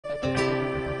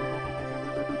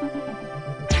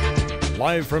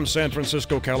Live from San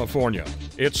Francisco, California,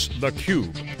 it's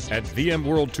theCUBE at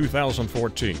VMworld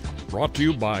 2014. Brought to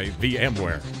you by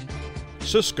VMware,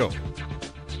 Cisco,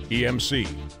 EMC,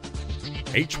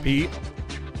 HP,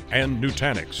 and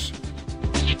Nutanix.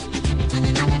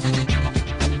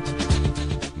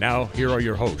 Now, here are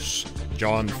your hosts,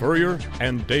 John Furrier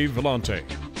and Dave Vellante.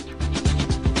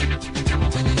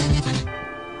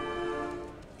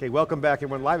 Okay, welcome back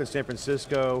everyone, live in San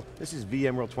Francisco. This is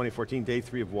VMworld 2014, day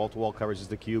 3 of wall-to-wall coverage. This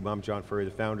is theCUBE. I'm John Furrier, the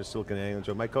founder of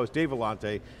SiliconANGLE. My co-host Dave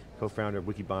Vellante, co-founder of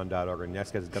wikibon.org. And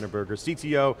next guy is Gunnar Berger,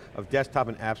 CTO of Desktop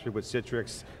and Apps Group with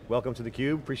Citrix. Welcome to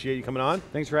theCUBE, appreciate you coming on.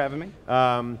 Thanks for having me.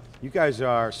 You guys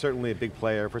are certainly a big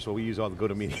player. First of all, we use all the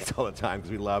GoToMeetings all the time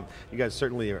because we love. You guys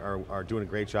certainly are doing a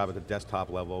great job at the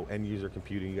desktop level, end user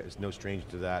computing, you guys no stranger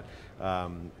to that. A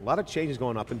lot of changes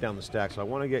going up and down the stack, so I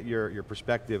want to get your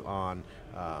perspective on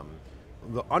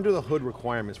the under the hood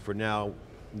requirements for now,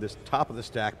 this top of the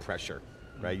stack pressure,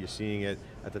 right? You're seeing it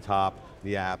at the top,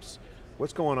 the apps.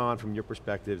 What's going on from your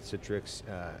perspective at Citrix,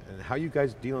 and how are you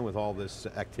guys dealing with all this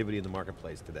activity in the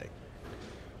marketplace today?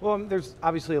 Well, there's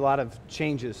obviously a lot of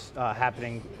changes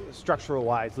happening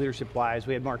structural-wise, leadership-wise.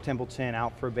 We had Mark Templeton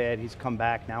out for a bit. He's come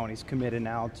back now and he's committed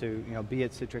now to be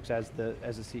at Citrix as the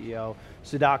CEO.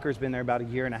 Sudhakar's been there about a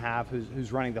year and a half,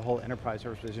 who's running the whole enterprise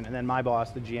service division. And then my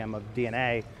boss, the GM of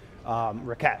DNA,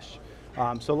 Rakesh.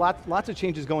 So lots of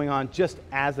changes going on just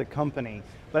as a company.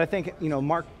 But I think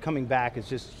Mark coming back is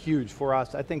just huge for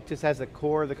us. I think just as the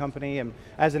core of the company and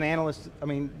as an analyst, I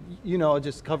mean,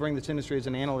 just covering this industry as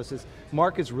an analyst,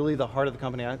 Mark is really the heart of the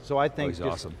company. So I think just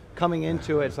awesome. Coming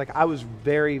into it, it's like I was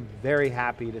very, very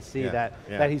happy to see that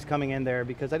he's coming in there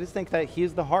because I just think that he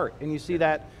is the heart. And you see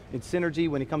that in Synergy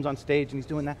when he comes on stage and he's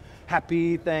doing that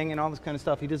happy thing and all this kind of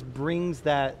stuff. He just brings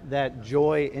that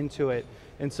joy into it.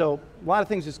 And so a lot of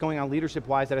things just going on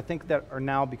leadership-wise that I think that are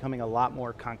now becoming a lot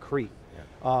more concrete.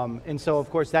 And so of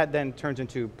course that then turns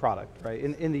into product, right?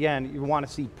 In the end, you want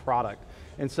to see product.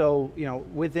 And so,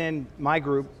 within my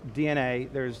group,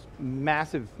 DNA, there's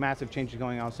massive, massive changes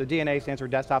going on. So DNA stands for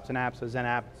Desktops and Apps, so Zen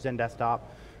App, Zen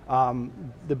Desktop.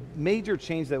 The major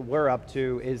change that we're up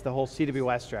to is the whole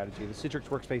CWS strategy, the Citrix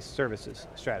Workspace Services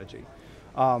strategy.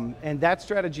 And that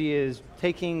strategy is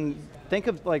think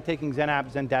of like taking Zen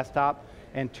App, Zen Desktop,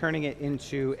 and turning it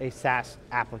into a SaaS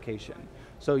application.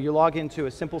 So you log into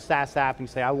a simple SaaS app and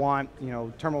you say, I want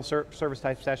terminal service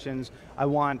type sessions, I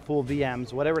want full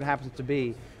VMs, whatever it happens to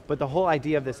be. But the whole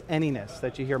idea of this anyness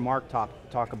that you hear Mark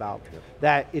talk about,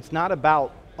 that it's not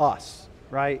about us,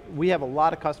 right? We have a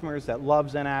lot of customers that love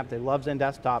Zen App, they love Zen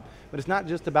Desktop, but it's not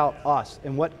just about us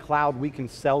and what cloud we can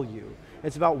sell you.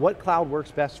 It's about what cloud works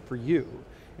best for you.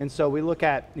 And so we look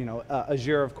at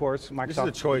Azure, of course,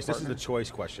 Microsoft. This is the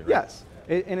choice question, right? Yes.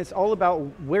 And it's all about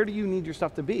where do you need your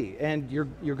stuff to be? And you're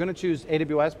going to choose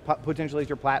AWS potentially as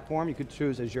your platform, you could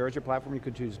choose Azure as your platform, you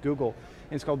could choose Google.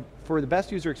 And it's called, for the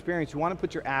best user experience, you want to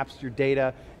put your apps, your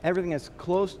data, everything as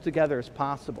close together as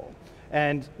possible.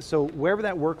 And so wherever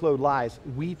that workload lies,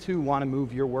 we too want to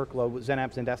move your workload with Zen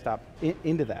Apps and Desktop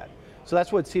into that. So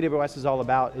that's what CWS is all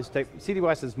about.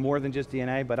 CWS is more than just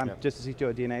DNA, but I'm just a CTO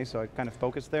at DNA, so I kind of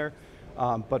focus there.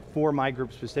 But for my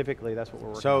group specifically, that's what we're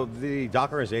working on. So the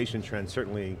Dockerization trend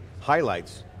certainly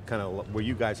highlights kind of where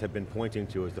you guys have been pointing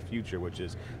to as the future, which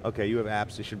is, okay, you have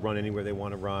apps, they should run anywhere they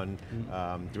want to run.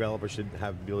 Developers should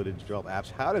have the ability to develop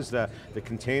apps. How does the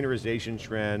containerization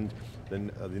trend, the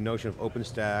notion of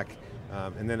OpenStack,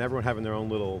 and then everyone having their own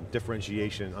little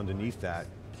differentiation underneath that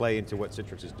play into what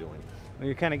Citrix is doing? Well,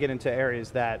 you kind of get into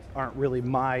areas that aren't really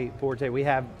my forte. We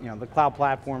have the cloud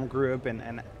platform group,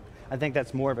 and I think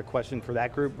that's more of a question for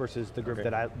that group versus the group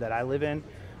that I live in.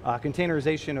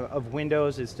 Containerization of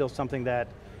Windows is still something that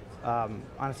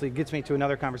honestly gets me to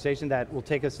another conversation that will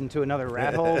take us into another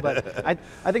rat hole, but I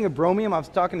think of Bromium. I was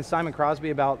talking to Simon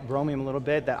Crosby about Bromium a little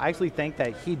bit, that I actually think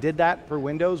that he did that for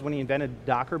Windows when he invented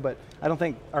Docker, but I don't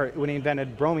think, or when he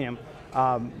invented Bromium,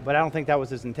 but I don't think that was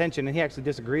his intention, and he actually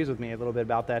disagrees with me a little bit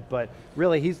about that, but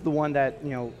really he's the one that,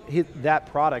 that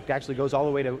product actually goes all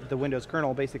the way to the Windows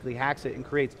kernel, basically hacks it and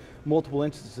creates multiple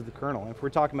instances of the kernel. And if we're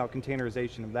talking about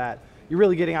containerization of that, you're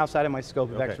really getting outside of my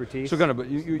scope of expertise. So Gunnar, but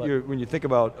when you think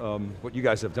about what you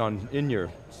guys have done in your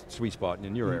sweet spot and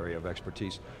in your area of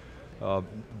expertise,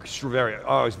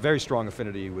 very strong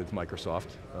affinity with Microsoft.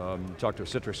 You talk to a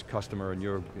Citrix customer in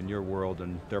your world,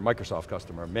 and they're a Microsoft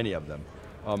customer, many of them.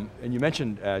 And you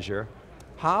mentioned Azure.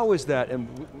 How is that, and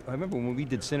I remember when we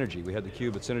did Synergy, we had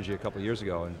theCUBE at Synergy a couple of years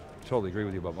ago, and totally agree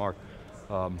with you about Mark,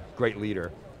 great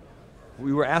leader.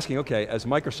 We were asking, okay, as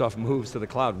Microsoft moves to the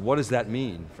cloud, what does that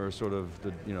mean for sort of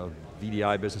the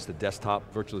VDI business, the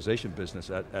desktop virtualization business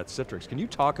at Citrix? Can you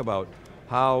talk about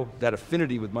how that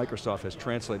affinity with Microsoft has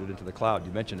translated into the cloud.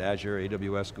 You mentioned Azure,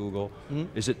 AWS, Google.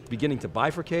 Is it beginning to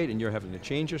bifurcate and you're having to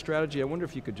change your strategy? I wonder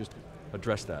if you could just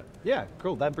address that. Yeah,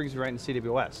 cool, that brings me right into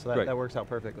CWS, so that works out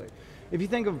perfectly. If you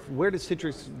think of where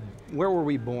were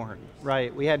we born,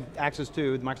 right? We had access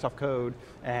to the Microsoft code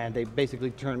and they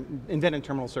basically invented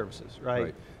terminal services,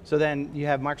 right? So then you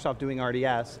have Microsoft doing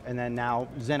RDS and then now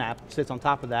XenApp sits on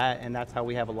top of that and that's how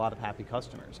we have a lot of happy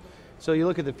customers. So you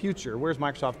look at the future, where's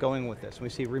Microsoft going with this? We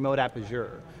see remote app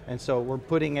Azure, and so we're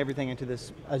putting everything into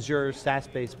this Azure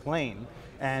SaaS-based plane,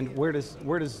 and where does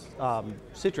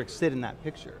Citrix sit in that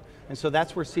picture? And so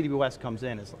that's where CWS comes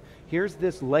in, is here's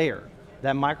this layer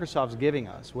that Microsoft's giving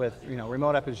us with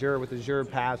remote app Azure, with Azure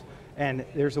PaaS, and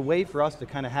there's a way for us to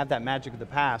kind of have that magic of the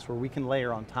past where we can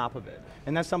layer on top of it.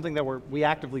 And that's something that we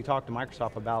actively talk to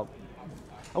Microsoft about,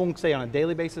 I won't say on a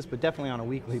daily basis, but definitely on a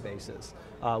weekly basis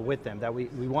with them, that we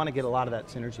want to get a lot of that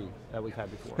synergy that we've had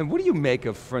before. And what do you make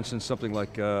of, for instance, something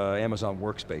like Amazon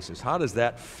Workspaces? How does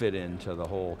that fit into the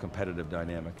whole competitive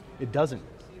dynamic? It doesn't.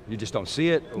 You just don't see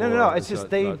it? No, it's just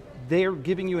they're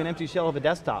giving you an empty shell of a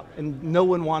desktop, and no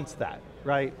one wants that,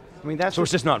 right? I mean, that's so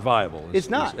it's just not viable. It's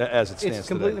not as it stands. It's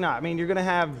completely today. not. I mean, you're going to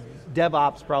have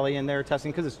DevOps probably in there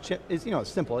testing because it's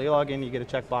simple. You log in, you get a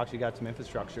checkbox, you got some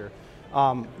infrastructure.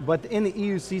 But in the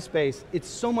EUC space, it's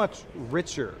so much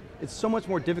richer. It's so much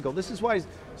more difficult. This is why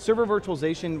server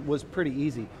virtualization was pretty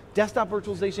easy. Desktop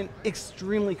virtualization,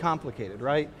 extremely complicated,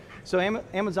 right? So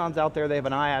Amazon's out there, they have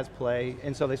an IaaS play,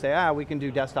 and so they say, we can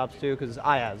do desktops too, because it's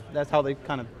IaaS. That's how they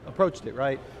kind of approached it,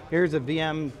 right? Here's a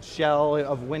VM shell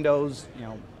of Windows,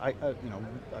 a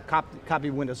copy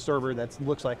Windows server that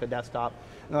looks like a desktop.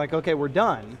 And they're like, okay, we're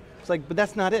done. It's like, but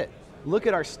that's not it. Look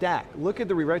at our stack. Look at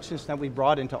the richness that we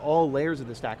brought into all layers of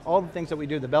the stack, all the things that we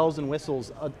do, the bells and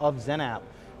whistles of XenApp.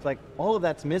 It's like, all of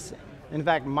that's missing. In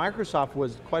fact, Microsoft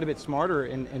was quite a bit smarter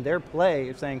in their play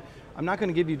of saying, I'm not going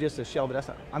to give you just a shell of a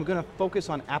desktop. I'm going to focus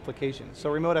on applications. So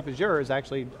Remote App Azure is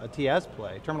actually a TS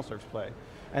play, terminal service play,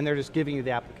 and they're just giving you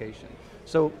the application.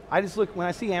 So I just look, when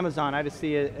I see Amazon, I just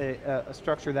see a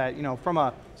structure that, from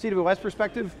a CWS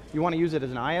perspective, you want to use it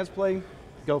as an IaaS play,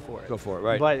 go for it. Go for it,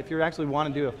 right. But if you actually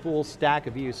want to do a full stack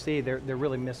of EUC, they're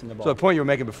really missing the ball. So the point you were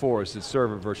making before is that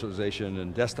server virtualization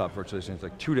and desktop virtualization is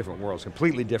like two different worlds,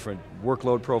 completely different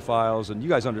workload profiles, and you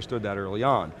guys understood that early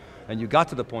on. And you got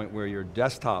to the point where your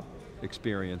desktop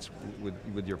experience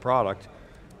with your product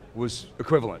was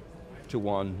equivalent to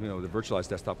one, the virtualized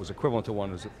desktop was equivalent to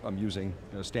one as I'm using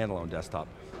a standalone desktop.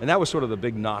 And that was sort of the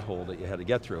big knothole that you had to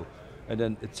get through. And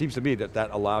then it seems to me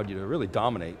that allowed you to really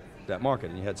dominate that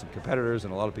market. And you had some competitors,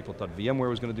 and a lot of people thought VMware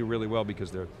was going to do really well because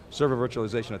their server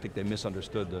virtualization, I think they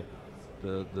misunderstood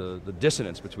the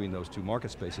dissonance between those two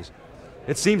market spaces.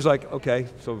 It seems like, okay,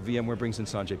 so VMware brings in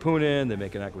Sanjay Poonen, they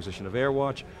make an acquisition of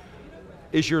AirWatch.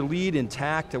 Is your lead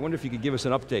intact? I wonder if you could give us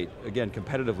an update, again,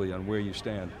 competitively on where you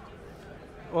stand.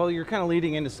 Well, you're kind of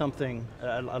leading into something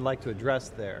I'd like to address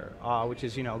there, which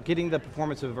is getting the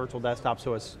performance of a virtual desktop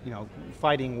so it's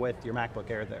fighting with your MacBook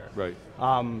Air there. Right.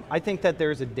 I think that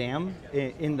there's a dam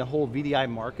in the whole VDI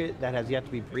market that has yet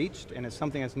to be breached, and it's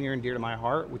something that's near and dear to my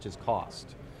heart, which is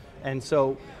cost. And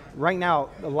so right now,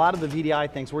 a lot of the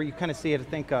VDI things where you kind of see it, I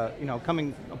think, I'll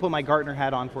put my Gartner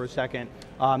hat on for a second,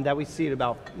 that we see it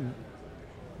about.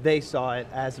 They saw it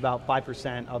as about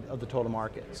 5% of the total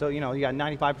market. So you got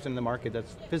 95% of the market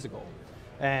that's physical.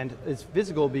 And it's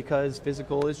physical because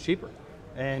physical is cheaper.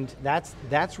 And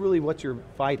that's really what you're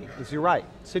fighting, is you're right.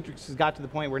 Citrix has got to the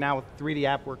point where now with 3D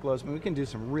app workloads, we can do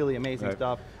some really amazing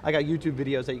stuff. I got YouTube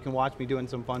videos that you can watch me doing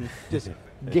some fun just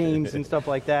games and stuff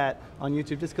like that on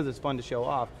YouTube just because it's fun to show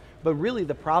off. But really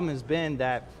the problem has been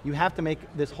that you have to make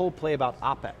this whole play about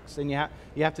Opex. And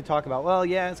you have to talk about, well,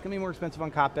 yeah, it's going to be more expensive on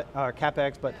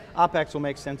CapEx, but Opex will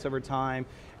make sense over time.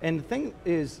 And the thing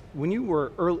is, when you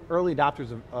were early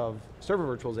adopters of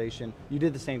server virtualization, you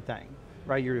did the same thing,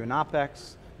 right? You were doing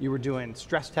Opex, you were doing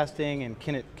stress testing, and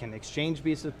can Exchange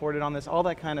be supported on this? All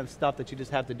that kind of stuff that you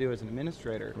just have to do as an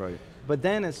administrator. Right. But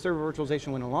then as server virtualization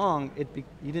went along,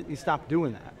 you stopped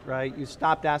doing that, right? You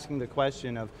stopped asking the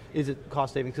question of, is it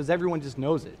cost savings? Because everyone just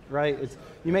knows it, right?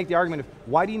 You make the argument of,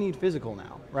 why do you need physical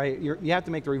now, right? You have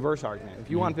to make the reverse argument.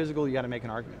 If you want physical, you got to make an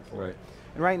argument for it.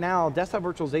 And right now, desktop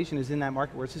virtualization is in that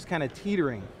market where it's just kind of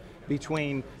teetering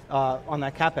between, on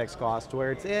that CapEx cost,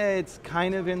 where it's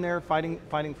kind of in there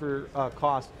fighting for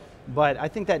cost, but I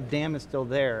think that dam is still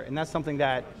there, and that's something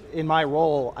that, in my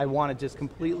role, I want to just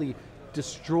completely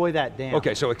destroy that dam.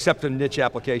 Okay, so except in niche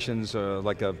applications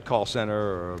like a call center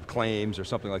or claims or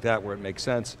something like that where it makes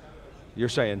sense, you're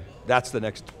saying that's the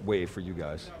next wave for you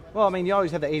guys. Well, I mean, you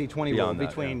always have the 80-20 rule Beyond that,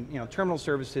 between, terminal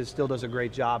services still does a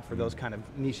great job for those kind of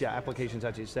niche applications,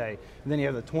 as you say. And then you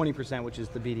have the 20%, which is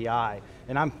the VDI.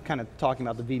 And I'm kind of talking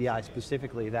about the VDI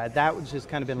specifically, that was just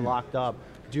kind of been locked up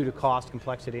due to cost,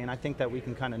 complexity, and I think that we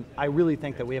can I really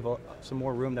think that we have some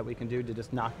more room that we can do to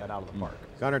just knock that out of the park.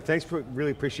 Gunnar, thanks for,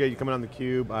 really appreciate you coming on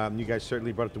theCUBE. You guys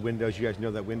certainly brought up the Windows, you guys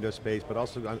know that Windows space, but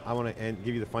also I want to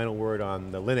give you the final word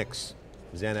on the Linux,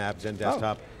 Zen app, Zen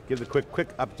desktop. Give the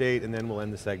quick update and then we'll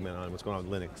end the segment on what's going on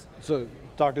with Linux. So,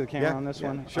 talk to the camera on this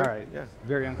one? Sure. All right,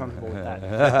 very uncomfortable with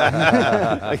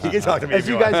that. You can talk to me As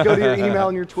you guys go to your email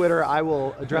and your Twitter, I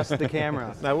will address the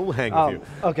camera. No, we'll hang with you.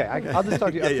 Okay, I'll just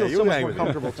talk to you. I feel so much more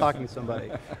comfortable talking to somebody.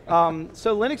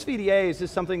 So Linux VDA is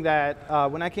just something that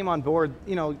when I came on board,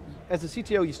 as a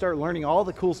CTO, you start learning all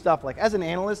the cool stuff. Like as an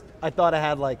analyst, I thought I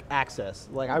had access.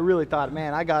 I really thought,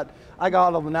 man, I got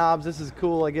all the knobs. This is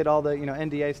cool. I get all the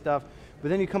NDA stuff. But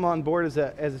then you come on board as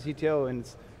a CTO, and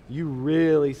you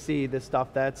really see this stuff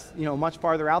that's much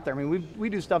farther out there. I mean, we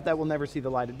do stuff that will never see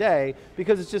the light of day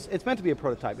because it's meant to be a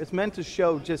prototype. It's meant to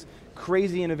show just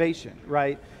crazy innovation,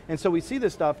 right? And so we see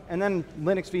this stuff, and then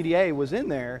Linux VDA was in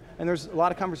there, and there's a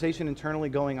lot of conversation internally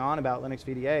going on about Linux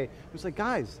VDA. It was like,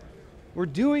 guys, we're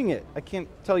doing it. I can't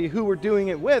tell you who we're doing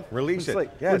it with. Release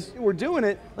it, yes. We're doing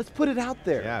it, let's put it out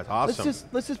there. Yeah, it's awesome.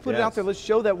 Let's just put it out there. Let's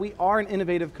show that we are an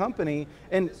innovative company,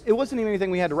 and it wasn't even anything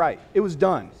we had to write. It was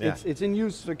done. Yeah. It's in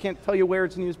use, so I can't tell you where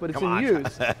it's in use, but it's in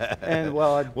use. And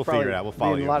well, I'd we'll probably figure it out. We'll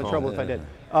follow be in you a lot of trouble if I did.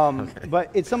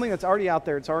 But it's something that's already out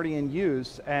there, it's already in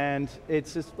use, and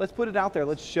it's just, let's put it out there,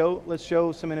 let's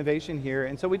show some innovation here,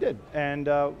 and so we did. And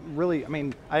really, I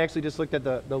mean, I actually just looked at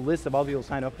the list of all people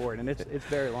signed up for it, and it's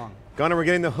very long. Gunnar, we're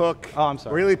getting the hook. Oh, I'm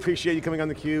sorry. Really appreciate you coming on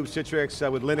theCUBE. Citrix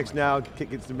with Linux now,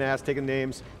 kicking some ass, taking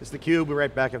names. It's theCUBE, we're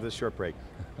right back after this short break.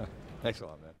 Thanks a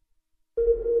lot, man.